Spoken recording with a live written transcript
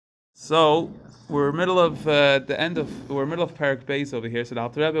So we're middle of we're middle of Parak Beis over here. So the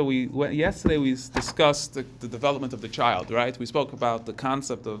Alter Rebbe, yesterday we discussed the development of the child, right? We spoke about the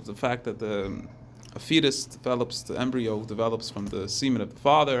concept of the fact that a fetus develops, the embryo develops from the semen of the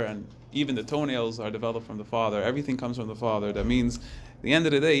father, and even the toenails are developed from the father. Everything comes from the father. That means, at the end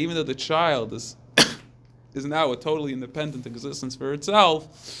of the day, even though the child is is now a totally independent existence for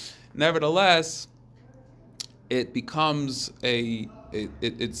itself, nevertheless, it becomes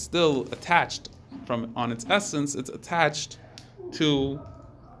it's still attached from on its essence. To it's attached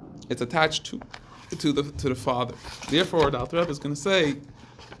to the father. Therefore, the Alter Rebbe is going to say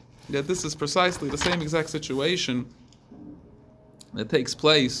that this is precisely the same exact situation that takes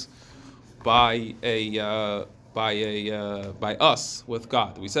place by us with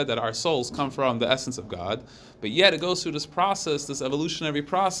God. We said that our souls come from the essence of God, but yet it goes through this process, this evolutionary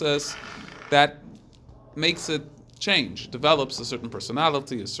process that makes it change, develops a certain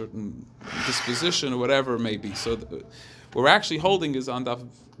personality, a certain disposition, or whatever it may be. So what we're actually holding is on daf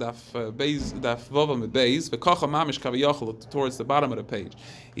vova med beis, v'kocha mamish kaviyachol, towards the bottom of the page.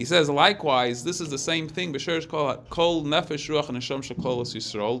 He says, likewise, this is the same thing. B'sherish kol nefesh ruach and nesham shekol es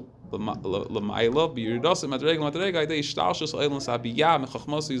Yisrael l'mayla b'yiridos madrega idei ishtalshus oilon sabiyah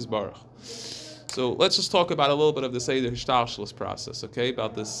mechachmos yizbarach. So let's just talk about a little bit of the Seder Hishtalshlus process, okay?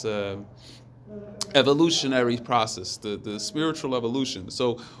 About this evolutionary process, the spiritual evolution.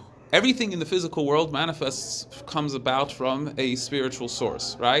 So everything in the physical world comes about from a spiritual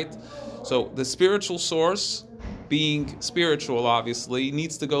source, right? So the spiritual source, being spiritual, obviously,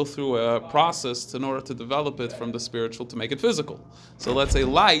 needs to go through a process in order to develop it from the spiritual to make it physical. So let's say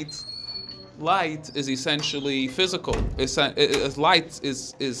light is essentially physical. Light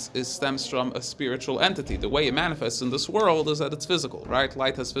stems from a spiritual entity. The way it manifests in this world is that it's physical, right?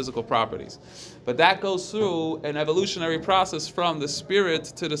 Light has physical properties, but that goes through an evolutionary process from the spirit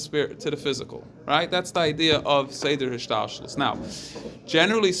to the physical, right? That's the idea of Seder Hishtalshlus. Now,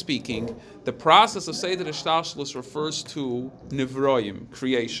 generally speaking, the process of Seder Hishtalshlus refers to Nivroim,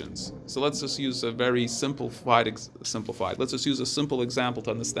 creations. So let's just use a very simplified. Let's just use a simple example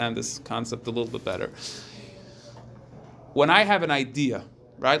to understand this concept a little bit better. When I have an idea,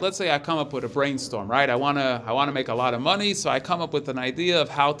 right? Let's say I come up with a brainstorm, right? I wanna make a lot of money, so I come up with an idea of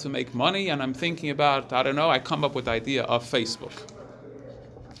how to make money, and I'm thinking about, I come up with the idea of Facebook,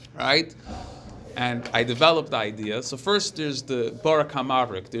 right? And I developed the idea. So first, there's the Barak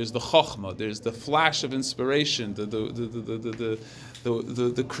Hamavrik, there's the Chochmah, there's the flash of inspiration, the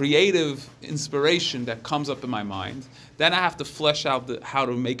creative inspiration that comes up in my mind. Then I have to flesh out how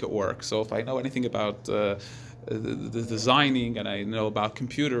to make it work. So if I know anything about the designing, and I know about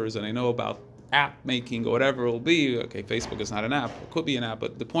computers, and I know about app making or whatever it will be. Okay, Facebook is not an app; it could be an app.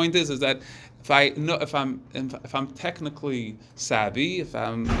 But the point is that if I'm technically savvy, if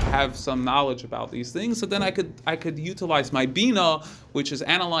I have some knowledge about these things, so then I could utilize my bina, which is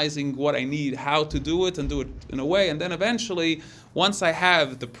analyzing what I need, how to do it, and do it in a way, and then eventually, once I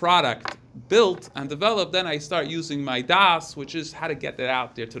have the product built and developed, then I start using my das, which is how to get that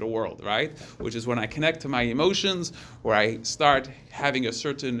out there to the world, right? Which is when I connect to my emotions, where I start having a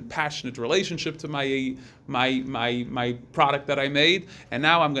certain passionate relationship to my product that I made, and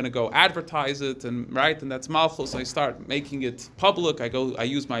now I'm going to go advertise it, and that's malchus. I start making it public. I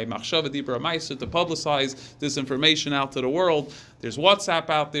use my machshava dibra ma'aser to publicize this information out to the world. There's WhatsApp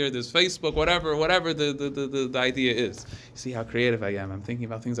out there, there's Facebook, whatever the idea is. You see how creative I am. I'm thinking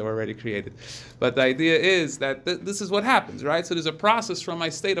about things that were already created. But the idea is that this is what happens, right? So there's a process from my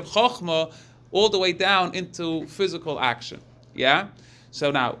state of chokhmah all the way down into physical action. Yeah? So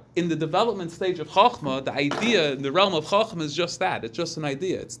now, in the development stage of chokhmah, the idea in the realm of chokhmah is just that. It's just an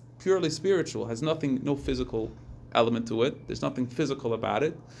idea. It's purely spiritual, has no physical element to it. There's nothing physical about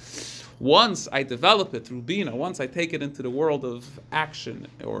it. Once I develop it through Bina, once I take it into the world of action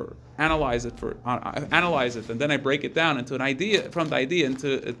or analyze it, and then I break it down into an idea, from the idea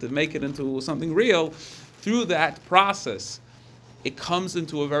to make it into something real, through that process, it comes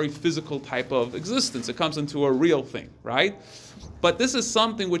into a very physical type of existence. It comes into a real thing, right? But this is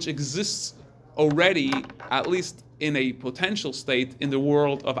something which exists already, at least in a potential state, in the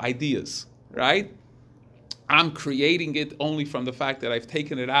world of ideas, right? I'm creating it only from the fact that I've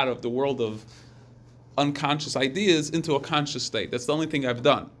taken it out of the world of unconscious ideas into a conscious state. That's the only thing I've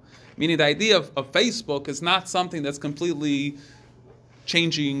done. Meaning the idea of Facebook is not something that's completely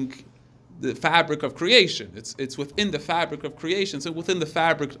changing the fabric of creation. It's within the fabric of creation. So within the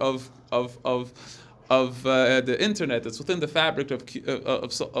fabric of the internet, it's within the fabric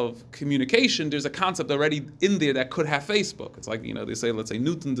of communication. There's a concept already in there that could have Facebook. It's like, they say, let's say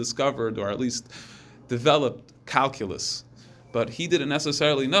Newton discovered, or at least developed calculus. but he didn't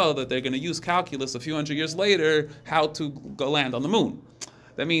necessarily know that they're going to use calculus a few hundred years later how to go land on the moon.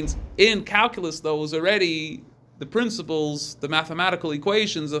 That means in calculus, though, was already the principles, the mathematical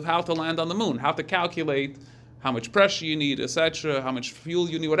equations of how to land on the moon, how to calculate how much pressure you need, etc., how much fuel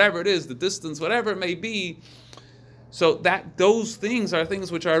you need, whatever it is, the distance, whatever it may be. So that those things are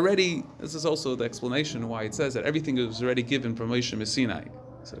things which are already, this is also the explanation why it says that everything is already given from Moshe Sinai.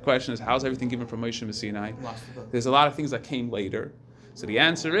 So the question is, how's everything given from Moshe Sinai? There's a lot of things that came later. So the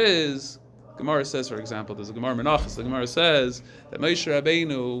answer is, Gemara says, for example, there's a Gemara Menachos, the Gemara says that Moshe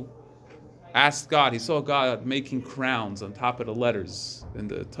Rabbeinu asked God, he saw God making crowns on top of the letters. In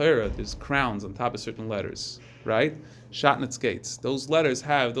the Torah, there's crowns on top of certain letters, right? Shatnez gates. Those letters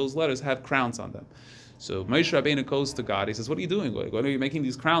have crowns on them. So Moshe Rabbeinu goes to God. He says, "What are you doing? What are you making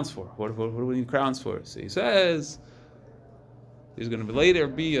these crowns for? What do we need crowns for?" So he says, "There's going to later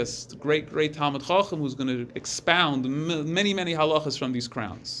be a great Talmid Chacham who's going to expound many halachas from these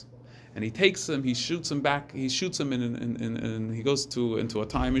crowns." And he takes him, he shoots him back, he shoots him in he goes into a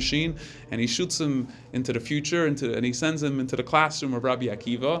time machine, and he shoots him into the future, and he sends him into the classroom of Rabbi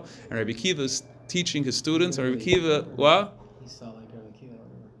Akiva, and Rabbi Akiva is teaching his students, and Rabbi Akiva, what? He saw like Rabbi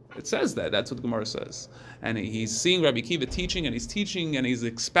Akiva. It says that's what the Gemara says. And he's seeing Rabbi Akiva teaching, and he's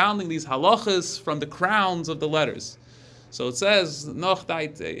expounding these halachas from the crowns of the letters. So it says, Moshe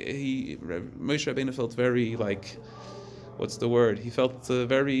Rabbeinu felt very what's the word? He felt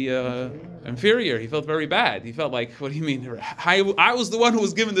very inferior. He felt very bad. He felt like, what do you mean? I was the one who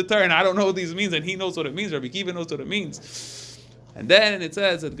was given the Torah, and I don't know what these means, and he knows what it means. Rabbi Akiva knows what it means. And then it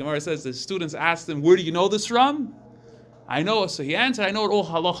says, the Gemara says, the students asked him, where do you know this from? I know. So he answered, I know it all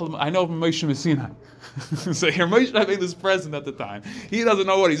halacha. I know from Moshe Sinai. So here Moshe Rabbeinu is present at the time. He doesn't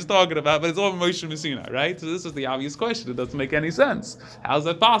know what he's talking about, but it's all from Moshe Sinai, right? So this is the obvious question. It doesn't make any sense. How's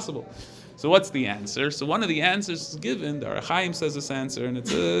that possible? So what's the answer? So one of the answers is given. The Orach Chaim says this answer, and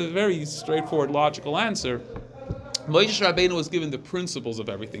it's a very straightforward, logical answer. Moshe Rabbeinu was given the principles of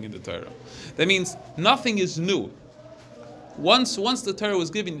everything in the Torah. That means nothing is new. Once the Torah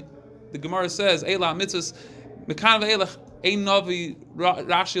was given, the Gemara says, Eila mitzvahs, mekanav eilach ein navi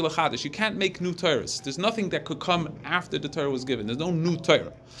rashi lachadish. You can't make new Torahs. There's nothing that could come after the Torah was given. There's no new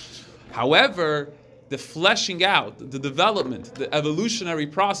Torah. However, the fleshing out, the development, the evolutionary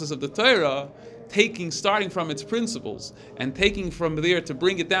process of the Torah, starting from its principles and taking from there to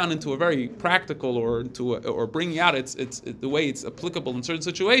bring it down into a very practical or bringing out its the way it's applicable in certain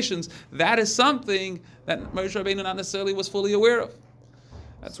situations, that is something that Moshe Rabbeinu not necessarily was fully aware of.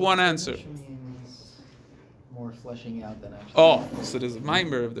 That's one answer. More fleshing out than actually. Oh, so there's a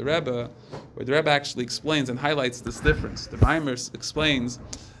Maimer of the Rebbe where the Rebbe actually explains and highlights this difference. The Maimer explains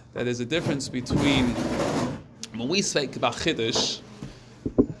that there's a difference between, when we speak about Chiddush,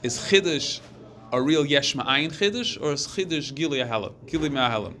 is Chiddush a real Yesh Ma'ayin Chiddush, or is Chiddush Gili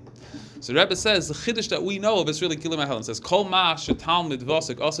Ma'ahalim? So the Rebbe says, the Chiddush that we know of is really Gili Ma'ahalim. It says, Kol Ma Shetalmid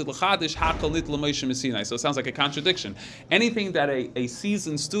Vosik Osid L'Chadish Hakol Nit L'Moshe Sinai. So it sounds like a contradiction. Anything that a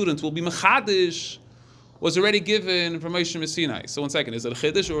seasoned student will be Mechadish was already given from Moshe Sinai. So one second, is it a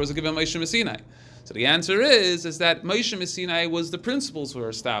Chiddush or was it given Moshe Sinai? So the answer is that Moshe Sinai was the principles were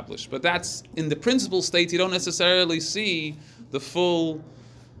established, but that's in the principle state. You don't necessarily see the full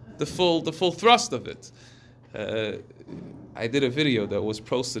thrust of it. I did a video that was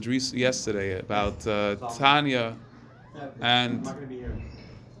posted yesterday about Tanya and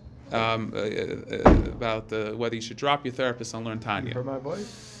about whether you should drop your therapist and learn Tanya. For my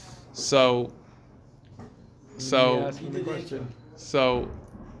voice? So the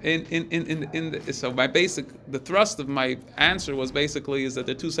thrust of my answer was basically is that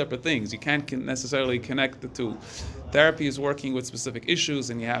they're two separate things. You can't necessarily connect the two. Therapy is working with specific issues,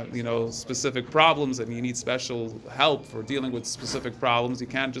 and you have specific problems, and you need special help for dealing with specific problems. You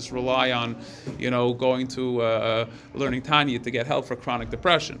can't just rely on going to learning Tanya to get help for chronic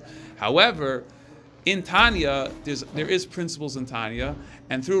depression. However, in Tanya, there is principles in Tanya,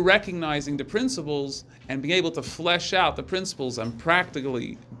 and through recognizing the principles and being able to flesh out the principles and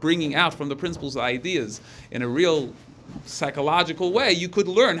practically bringing out from the principles ideas in a real psychological way, you could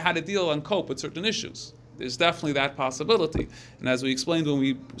learn how to deal and cope with certain issues. There's definitely that possibility, and as we explained when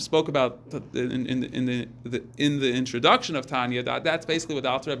we spoke about in the introduction of Tanya, that's basically what the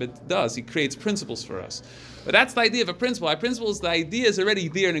Alter Rebbe does. He creates principles for us. But that's the idea of a principle. Our principle is the idea is already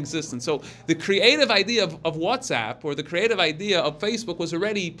there in existence. So the creative idea of WhatsApp or the creative idea of Facebook was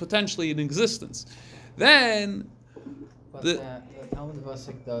already potentially in existence. Then the Talmud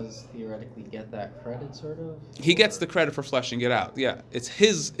Vasik does theoretically get that credit, sort of? He gets the credit for fleshing it out, yeah. It's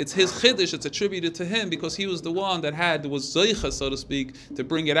his chiddush, it's attributed to him because he was the one that was zeicha, so to speak, to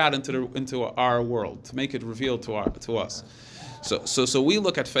bring it out into our world, to make it revealed to us. So we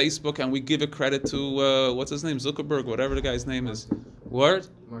look at Facebook and we give it credit to what's his name, Zuckerberg, whatever the guy's name is. What?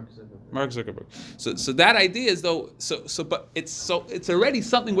 Mark Zuckerberg. So that idea is but it's already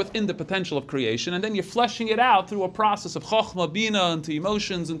something within the potential of creation, and then you're fleshing it out through a process of chokhmah, bina, into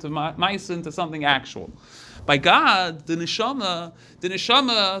emotions, into ma'isa, into something actual. By God, the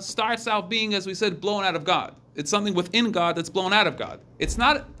neshama starts out being, as we said, blown out of God. It's something within God that's blown out of God. It's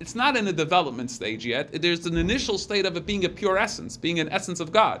not in a development stage yet. There's an initial state of it being a pure essence, being an essence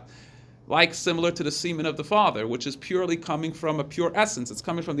of God. Like similar to the semen of the Father, which is purely coming from a pure essence. It's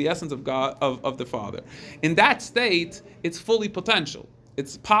coming from the essence of God, of the Father. In that state, it's fully potential.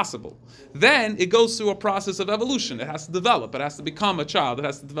 It's possible. Then it goes through a process of evolution. It has to develop. It has to become a child. It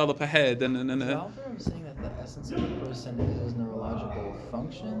has to develop a head. Is Alvaram saying that the essence of the person is his neurological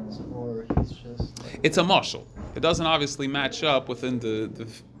functions, or he's just... It's a marshal. It doesn't obviously match up within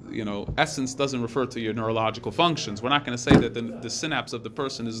the essence doesn't refer to your neurological functions. We're not going to say that the synapse of the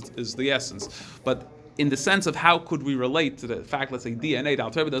person is the essence. But in the sense of how could we relate to the fact, let's say DNA, the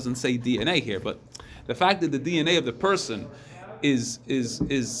Alter Rebbe doesn't say DNA here, but the fact that the DNA of the person is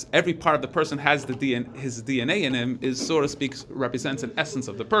every part of the person has his DNA in him, is, so to speak, represents an essence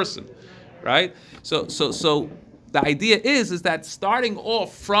of the person, right? So the idea is that starting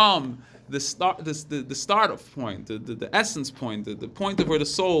off from the start of point, the essence point, the point of where the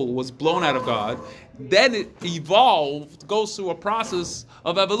soul was blown out of God, then it evolved, goes through a process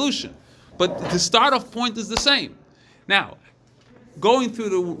of evolution. But the start of point is the same. Now, going through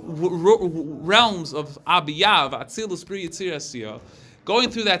the realms of Abiyav, Atzilus, Bri, Yitzir, Asiyah, going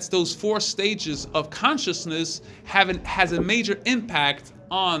through those 4 stages of consciousness has a major impact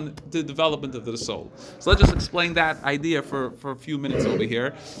on the development of the soul. So let's just explain that idea for a few minutes over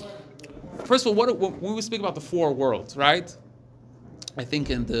here. First of all, when we speak about the 4 worlds, right? I think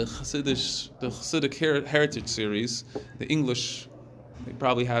in the Chassidic Heritage series, the English, they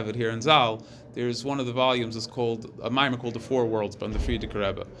probably have it here in Zal, there's one of the volumes is called a mimer called The 4 Worlds by the Frierdiker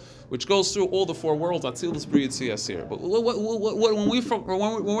Rebbe, which goes through all the 4 worlds, Atzilus, Bri, Yitzir, Asiyah. But when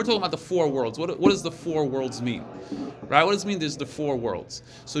we're talking about the 4 worlds, what does the 4 worlds mean? Right? What does it mean there's the 4 worlds?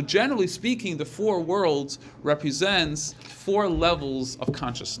 So generally speaking, the 4 worlds represents 4 levels of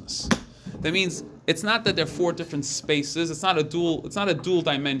consciousness. That means it's not that there are 4 different spaces. It's not a dual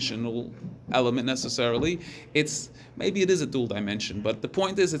dimensional element necessarily. Maybe it is a dual dimension, but the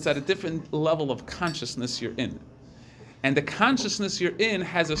point is it's at a different level of consciousness you're in. And the consciousness you're in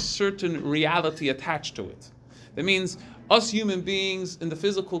has a certain reality attached to it. That means us human beings in the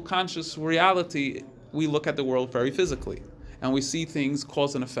physical conscious reality, we look at the world very physically. And we see things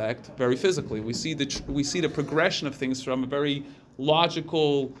cause and effect very physically. We see the progression of things from a very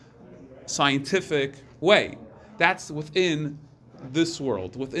logical, scientific way. That's within this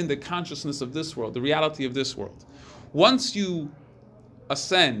world, within the consciousness of this world, the reality of this world. Once you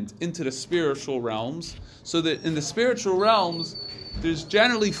ascend into the spiritual realms, so that in the spiritual realms, there's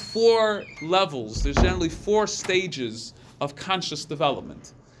generally 4 levels, there's generally 4 stages of conscious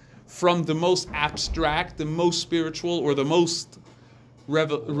development. From the most abstract, the most spiritual, or the most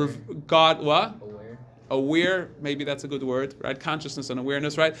aware, maybe that's a good word, right? Consciousness and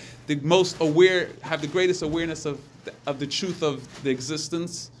awareness, right? The most aware, have the greatest awareness of the truth of the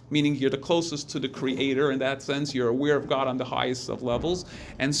existence, meaning you're the closest to the Creator in that sense. You're aware of God on the highest of levels.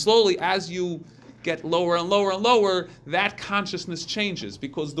 And slowly, as you get lower and lower and lower, that consciousness changes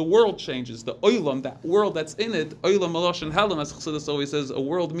because the world changes. The olam, that world that's in it, olam maloshen helam, as Chassidus always says, a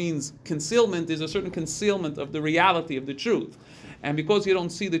world means concealment. There's a certain concealment of the reality of the truth. And because you don't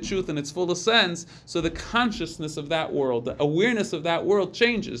see the truth in its fullest sense, so the consciousness of that world, the awareness of that world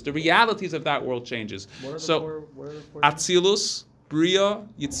changes. The realities of that world changes. What are the So, four Atzilus, Bria,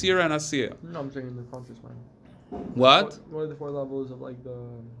 Yitzira, and Asiyah. No, I'm saying the conscious mind. What? What are the 4 levels of like the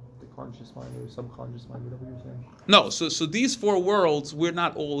conscious mind or subconscious mind, whatever you're saying? No, so these 4 worlds we're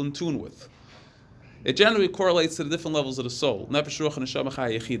not all in tune with. It generally correlates to the different levels of the soul. Nefesh, Ruach, and Neshama,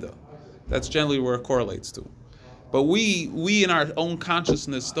 Chai, Yechida. That's generally where it correlates to. But we in our own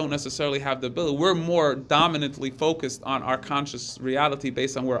consciousness don't necessarily have the ability. We're more dominantly focused on our conscious reality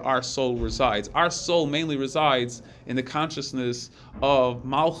based on where our soul resides. Our soul mainly resides in the consciousness of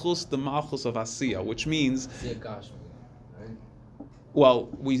Malchus, the Malchus of Asiya, which means, well,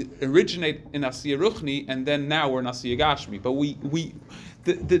 we originate in Asiya Ruchni, and then now we're in Asiya Gashmi.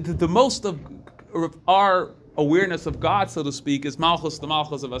 But the most of our awareness of God, so to speak, is Malchus, the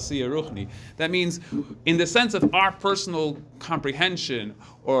Malchus of Asiya Ruchni. That means, in the sense of our personal comprehension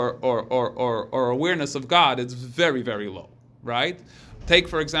or awareness of God, it's very, very low, right? Take,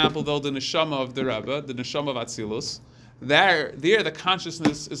 for example, though, the Neshama of the Rebbe, the Neshama of Atzilus. There, the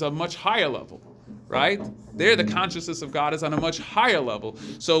consciousness is a much higher level, right? There, the consciousness of God is on a much higher level.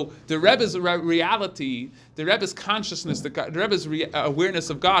 So the Rebbe's reality, the Rebbe's consciousness, the Rebbe's awareness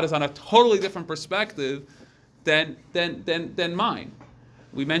of God is on a totally different perspective than mine.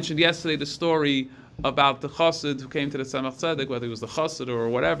 We mentioned yesterday the story about the chassid who came to the Tzemach Tzedek, whether he was the chassid or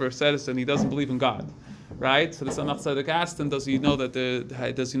whatever, says, and he doesn't believe in God, right? So the Tzemach Tzedek asked him, does he know that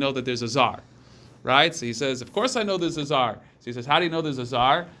there's a czar? Right? So he says, of course I know there's a czar. So he says, how do you know there's a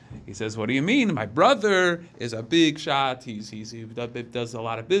czar? He says, what do you mean? My brother is a big shot. He does a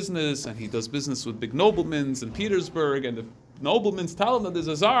lot of business, and he does business with big noblemen in Petersburg, and the noblemen tell him that there's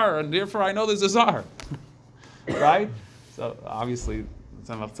a czar, and therefore I know there's a czar. Right? So obviously,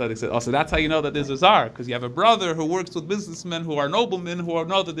 Tzemach Tzedek said, oh, so that's how you know that there's a czar, because you have a brother who works with businessmen who are noblemen who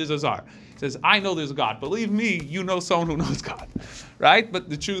know that there's a czar. He says, I know there's a God. Believe me, you know someone who knows God. Right? But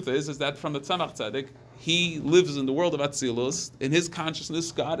the truth is that from the Tzemach Tzedek, he lives in the world of Atzilus. In his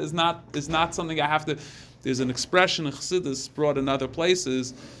consciousness, God is not something I have to... There's an expression in Chassidus brought in other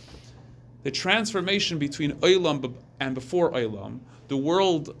places. The transformation between Olam and before Olam, the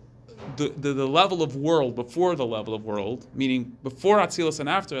world... The level of world before the level of world, meaning before Atzilus and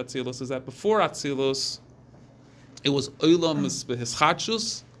after Atzilus, is that before Atzilus, it was Olam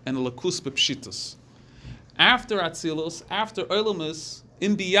b'hischatshus and Lakus b'pshitus. After Atzilus, after Olam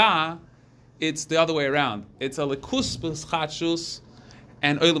in Biyah, it's the other way around. It's a Lakus b'hischatshus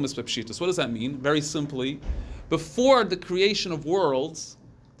and Olam b'pshitus. What does that mean? Very simply, before the creation of worlds,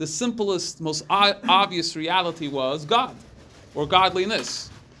 the simplest, most obvious reality was God or godliness.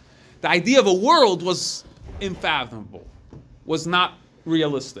 The idea of a world was unfathomable, was not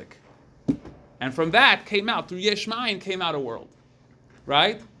realistic. And from that came out, through Yesh Ma'ayin came out a world.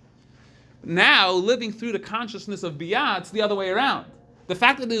 Right? Now, living through the consciousness of Biyah, it's the other way around. The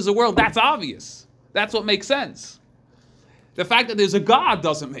fact that there's a world, that's obvious. That's what makes sense. The fact that there's a God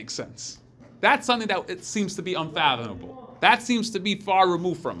doesn't make sense. That's something that it seems to be unfathomable. That seems to be far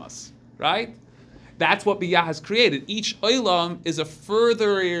removed from us. Right? That's what Biyah has created. Each Olam is a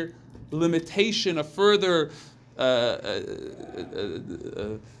further limitation, a further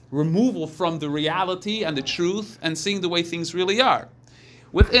removal from the reality and the truth and seeing the way things really are.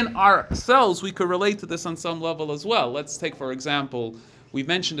 Within ourselves, we could relate to this on some level as well. Let's take, for example, we've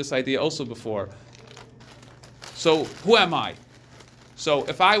mentioned this idea also before. So, who am I? So,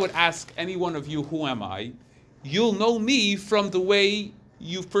 if I would ask any one of you, who am I? You'll know me from the way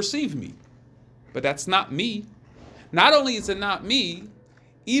you perceive me. But that's not me. Not only is it not me,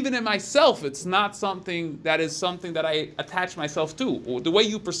 even in myself, it's not something that I attach myself to. Or the way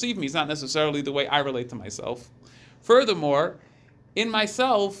you perceive me is not necessarily the way I relate to myself. Furthermore, in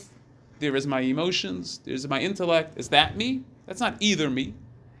myself, there is my emotions, there's my intellect. Is that me? That's not either me.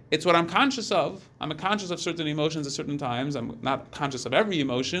 It's what I'm conscious of. I'm conscious of certain emotions at certain times. I'm not conscious of every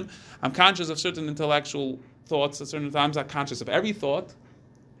emotion. I'm conscious of certain intellectual thoughts at certain times. I'm conscious of every thought.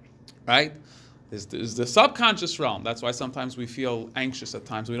 Right? There's the subconscious realm. That's why sometimes we feel anxious at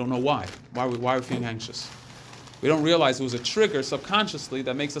times. We don't know why. Why are we feeling anxious? We don't realize it was a trigger subconsciously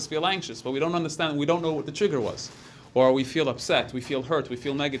that makes us feel anxious, but we don't understand, we don't know what the trigger was. Or we feel upset, we feel hurt, we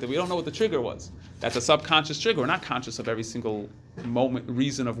feel negative. We don't know what the trigger was. That's a subconscious trigger. We're not conscious of every single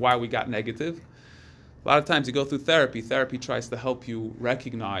reason of why we got negative. A lot of times you go through therapy. Therapy tries to help you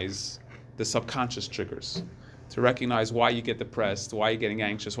recognize the subconscious triggers, to recognize why you get depressed, why you're getting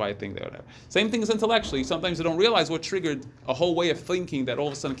anxious, why you think that, whatever. Same thing as intellectually. Sometimes you don't realize what triggered a whole way of thinking that all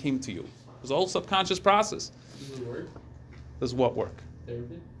of a sudden came to you. It was a whole subconscious process. Does it work? Does what work?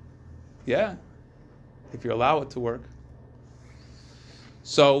 Therapy? Yeah, if you allow it to work.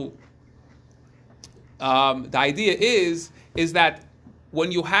 So the idea is that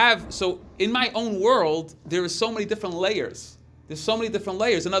when you have, so in my own world, there is so many different layers. There's so many different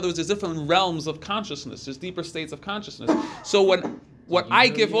layers. In other words, there's different realms of consciousness. There's deeper states of consciousness. So what I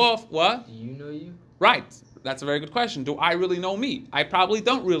give off, what? Do you know you? Right. That's a very good question. Do I really know me? I probably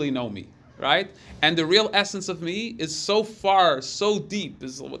don't really know me, right? And the real essence of me is so far, so deep,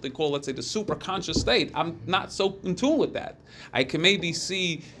 is what they call, let's say, the superconscious state. I'm not so in tune with that. I can maybe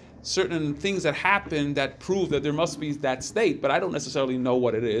see certain things that happen that prove that there must be that state, but I don't necessarily know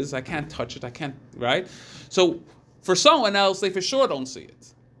what it is. I can't touch it. I can't, right? So for someone else, they for sure don't see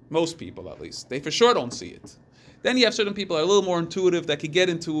it. Most people, at least. They for sure don't see it. Then you have certain people that are a little more intuitive that could get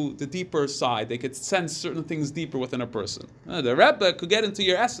into the deeper side. They could sense certain things deeper within a person. The Rebbe could get into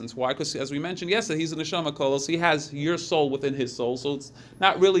your essence. Why? Because as we mentioned yesterday, he's an Neshama Kolos. He has your soul within his soul. So it's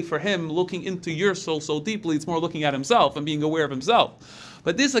not really for him looking into your soul so deeply. It's more looking at himself and being aware of himself.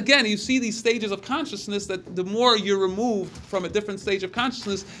 But this, again, you see these stages of consciousness that the more you're removed from a different stage of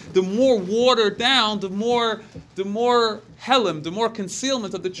consciousness, the more watered down, the more helim, the more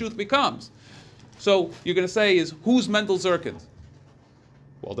concealment of the truth becomes. So you're going to say is, who's Mendel Zirkind?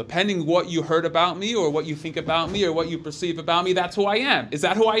 Well, depending what you heard about me or what you think about me or what you perceive about me, that's who I am. Is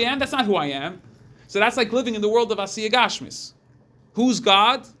that who I am? That's not who I am. So that's like living in the world of Asiya Gashmis. Who's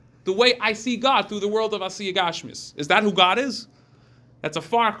God? The way I see God through the world of Asiya Gashmis. Is that who God is? That's a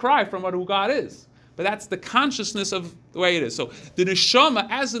far cry from who God is. But that's the consciousness of the way it is. So the neshama,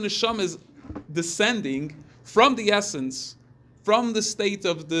 as the neshama is descending from the essence, from the state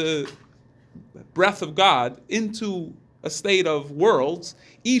of the breath of God into a state of worlds,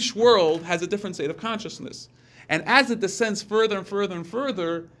 each world has a different state of consciousness. And as it descends further and further and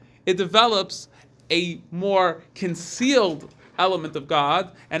further, it develops a more concealed element of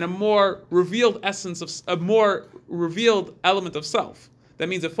God and a more revealed essence of a more revealed element of self. That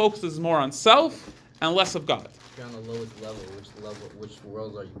means it focuses more on self and less of God. If you're on the lowest level, which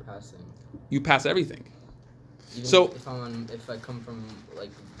worlds are you passing? You pass everything. Even So if I come from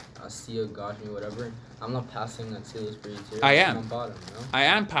like Asiya, Gashmi, whatever, I'm not passing that Silas Breed here. I am. I'm on bottom, you know? I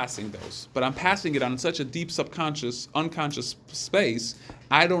am passing those, but I'm passing it on such a deep subconscious, unconscious space.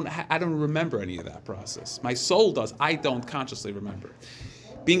 I don't remember any of that process. My soul does. I don't consciously remember.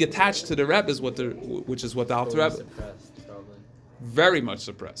 Being attached to the Rebbe is which is what the Alter Rebbe Suppressed, probably. very much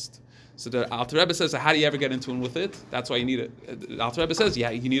suppressed. So the Alter Rebbe says, how do you ever get in tune with it? That's why you need it. The Alter Rebbe says, yeah,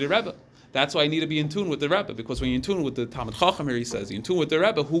 you need a Rebbe. That's why I need to be in tune with the Rebbe, because when you're in tune with the Talmud Chacham here, he says, you're in tune with the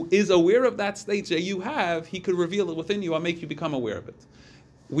Rebbe, who is aware of that state that you have, he could reveal it within you and make you become aware of it.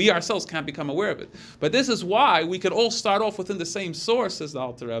 We ourselves can't become aware of it. But this is why we could all start off within the same source as the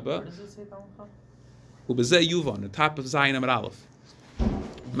Alter Rebbe. Where does it say Talmud Chacham? Ubezeh Yuvan, the top of Zayin Amar Aleph.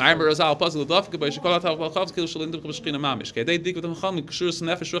 Ma'amer Razal Puzzle Dafke by Shikola Tav Chavs Kil Shel Indik B'Shchina Mamish. Kedei Dik V'Tam Chal Mikshurus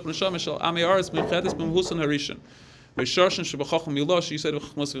Nefesh Ruch Neshama Shel Amei Aretz B'Mchedes B'Mhusan Harishon. V'Sharshin Shebachacham Milosh Yised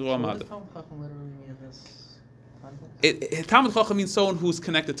V'Chachmos V'Roamad. What does Talmud Chacham literally mean in this context? Talmud Chacham means someone who's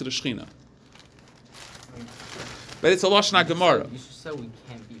connected to the Shechina. But it's a Lashon Gemara. You just said we're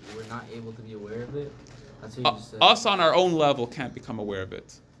not able to be aware of it. That's what you just said. Us on our own level can't become aware of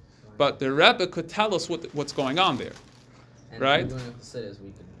it. But the Rebbe could tell us what's going on there. And right? If we're doing Chassidus,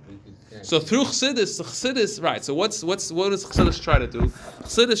 we could connect. So through Chassidus, right, so what does Chassidus try to do?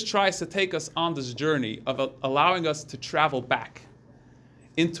 Chassidus tries to take us on this journey of allowing us to travel back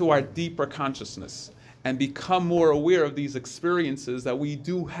into our deeper consciousness and become more aware of these experiences that we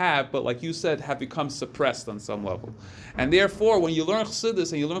do have, but like you said, have become suppressed on some level. And therefore, when you learn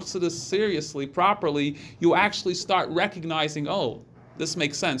Chassidus and you learn Chassidus seriously, properly, you actually start recognizing, oh, this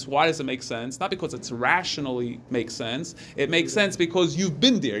makes sense. Why does it make sense? Not because it's rationally makes sense. It makes sense because you've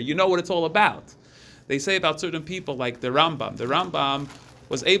been there. You know what it's all about. They say about certain people like the Rambam. The Rambam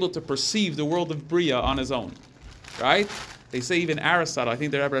was able to perceive the world of Bria on his own, right? They say even Aristotle. I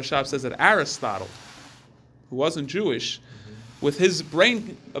think the Rebbe Rashab says that Aristotle, who wasn't Jewish, with his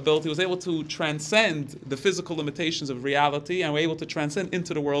brain ability, was able to transcend the physical limitations of reality and was able to transcend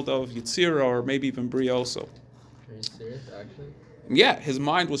into the world of Yetzirah or maybe even Bria also. Are you serious, actually? Yeah, his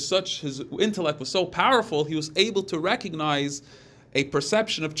intellect was so powerful, he was able to recognize a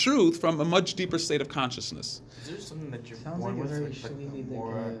perception of truth from a much deeper state of consciousness. Is there something that you're Sounds born like a very with, like shleimi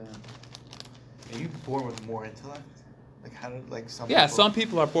more? Are you born with more intellect? Like how did some? Yeah, people, some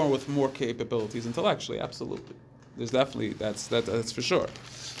people are born with more capabilities intellectually, absolutely. There's definitely, that's for sure.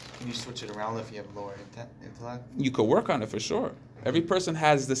 Can you switch it around if you have lower intellect? You could work on it for sure. Every person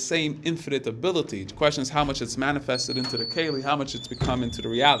has the same infinite ability. The question is how much it's manifested into the keli, how much it's become into the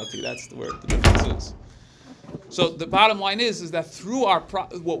reality. That's where the difference is. So the bottom line is that through what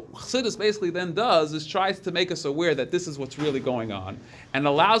Chassidus basically then does is tries to make us aware that this is what's really going on, and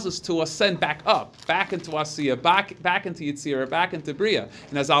allows us to ascend back up, back into Asiya, back into Yetzirah, back into Bria.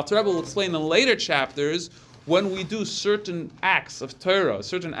 And as Alter Rebbe will explain in later chapters, when we do certain acts of Torah,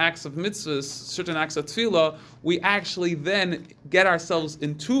 certain acts of mitzvahs, certain acts of tefillah, we actually then get ourselves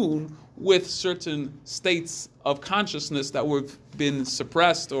in tune with certain states of consciousness that we've been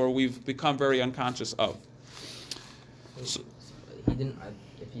suppressed or we've become very unconscious of. So he didn't.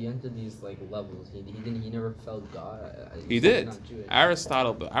 If he entered these levels, he didn't. He never felt God. He did.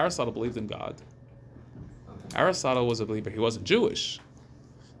 Aristotle believed in God. Okay. Aristotle was a believer. He wasn't Jewish.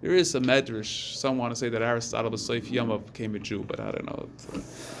 There is a medrash. Some want to say that Aristotle was Seif Yoma became a Jew, but I don't know.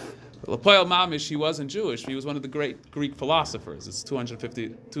 L'Poel Mamish, he wasn't Jewish. He was one of the great Greek philosophers. It's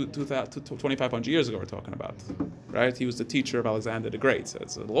 2,500 years ago we're talking about, right? He was the teacher of Alexander the Great. So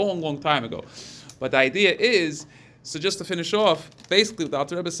it's a long, long time ago. But the idea is, so just to finish off, basically what the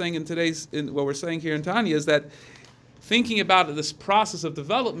Alter Rebbe is saying what we're saying here in Tanya is that thinking about this process of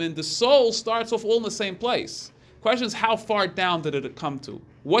development, the soul starts off all in the same place. Question is, how far down did it come to?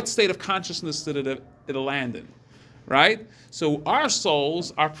 What state of consciousness did it land in? right? So our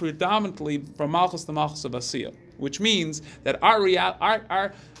souls are predominantly from Malchus to Malchus of Asiya, which means that I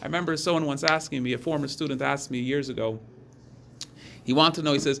remember someone once asking me, a former student asked me years ago, he wanted to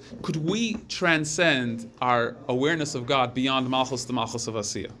know, he says, could we transcend our awareness of God beyond Malchus to Malchus of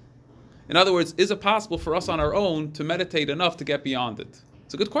Asiya? In other words, is it possible for us on our own to meditate enough to get beyond it?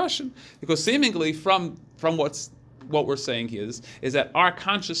 It's a good question, because seemingly from what we're saying here is that our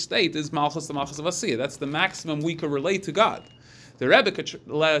conscious state is Malchus to Malchus of Asiya. That's the maximum we could relate to God. The Rebbe could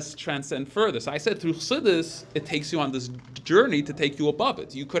let us transcend further. So I said through Chassidus, it takes you on this journey to take you above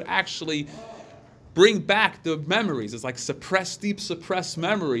it. You could actually bring back the memories. It's like deep suppressed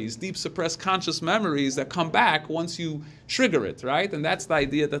memories, deep suppressed conscious memories that come back once you trigger it, right? And that's the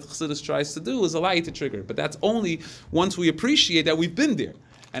idea that Chassidus tries to do, is allow you to trigger it. But that's only once we appreciate that we've been there.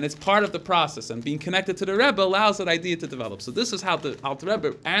 And it's part of the process. And being connected to the Rebbe allows that idea to develop. So this is how the Alter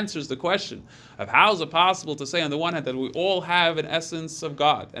Rebbe answers the question of how is it possible to say on the one hand that we all have an essence of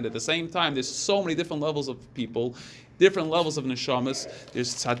God, and at the same time there's so many different levels of people, different levels of neshamas.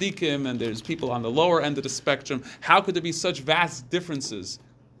 There's tzaddikim and there's people on the lower end of the spectrum. How could there be such vast differences?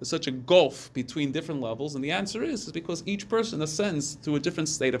 There's such a gulf between different levels, and the answer is because each person ascends to a different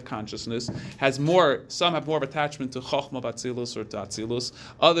state of consciousness, some have more of attachment to Chochmah Batzilus or to Atzilus,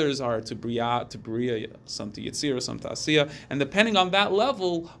 others are to Bria, some to Yetzirah, some to Asiya, and depending on that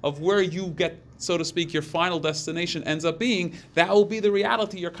level of where you get, so to speak, your final destination ends up being, that will be the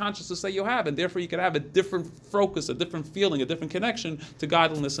reality, your consciousness that you have, and therefore you can have a different focus, a different feeling, a different connection to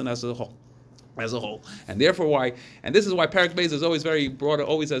godliness and as a whole. And therefore and this is why Perek Beis is always very broad,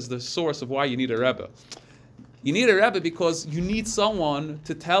 always as the source of why you need a Rebbe. You need a Rebbe because you need someone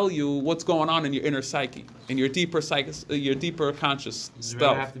to tell you what's going on in your inner psyche, in your deeper conscious Does the stuff.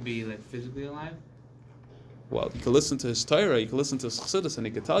 Rebbe have to be like physically alive? Well, you can listen to his Torah, you can listen to his Chassidus, and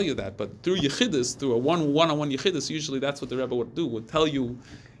he can tell you that. But through Yechidus, through a one-on-one Yechidus, usually that's what the Rebbe would do, would tell you,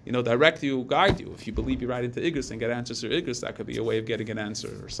 direct you, guide you. If you believe you write into Igris and get answers through Igris, that could be a way of getting an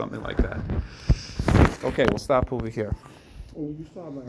answer or something like that. Okay, we'll stop over here.